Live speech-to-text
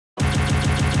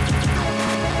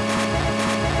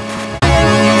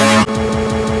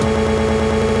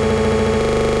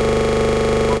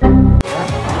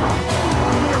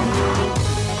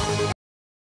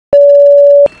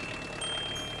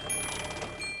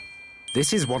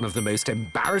This is one of the most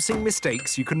embarrassing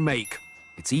mistakes you can make.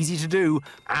 It's easy to do,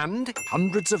 and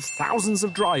hundreds of thousands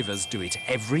of drivers do it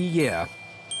every year.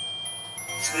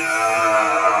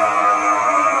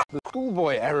 The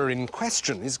schoolboy error in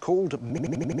question is called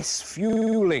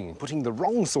misfueling, putting the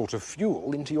wrong sort of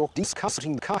fuel into your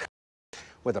disgusting car,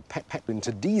 whether pet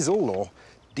into diesel or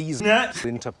diesel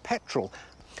into petrol.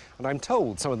 And I'm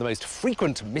told some of the most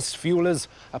frequent misfuelers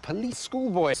are police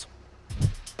schoolboys.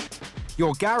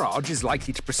 Your garage is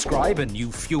likely to prescribe a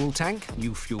new fuel tank,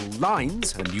 new fuel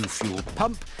lines, a new fuel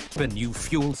pump, a new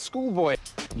fuel schoolboy,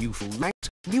 new fuel light,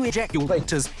 new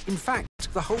ejectors, in fact,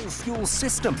 the whole fuel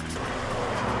system.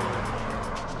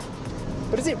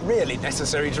 But is it really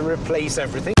necessary to replace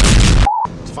everything?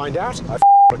 To find out, I've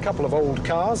a couple of old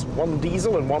cars, one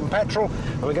diesel and one petrol,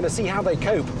 and we're going to see how they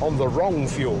cope on the wrong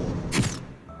fuel.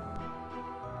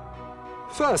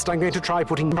 First, I'm going to try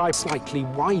putting a slightly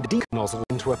wide nozzle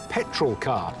into a petrol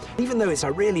car. Even though it's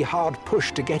a really hard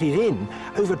push to get it in,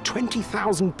 over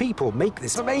 20,000 people make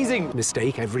this amazing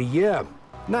mistake every year.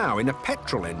 Now, in a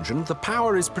petrol engine, the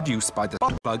power is produced by the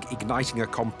spark plug igniting a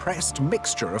compressed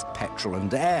mixture of petrol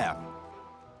and air.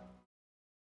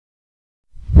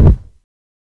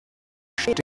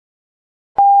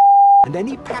 And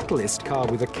any catalyst car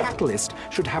with a catalyst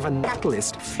should have a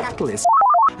catalyst.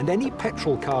 And any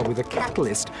petrol car with a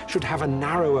catalyst should have a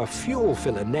narrower fuel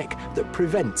filler neck that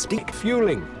prevents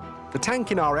defueling. The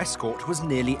tank in our Escort was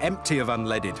nearly empty of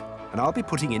unleaded, and I'll be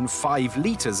putting in 5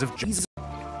 litres of diesel.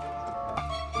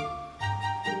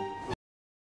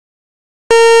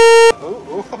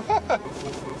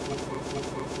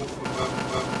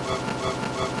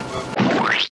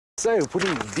 So,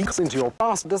 putting diesel into your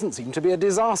car doesn't seem to be a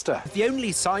disaster. The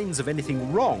only signs of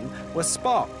anything wrong were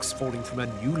sparks falling from a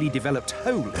newly developed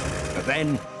hole. But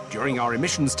then, during our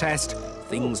emissions test,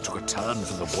 things took a turn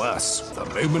for the worse. The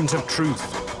moment of truth.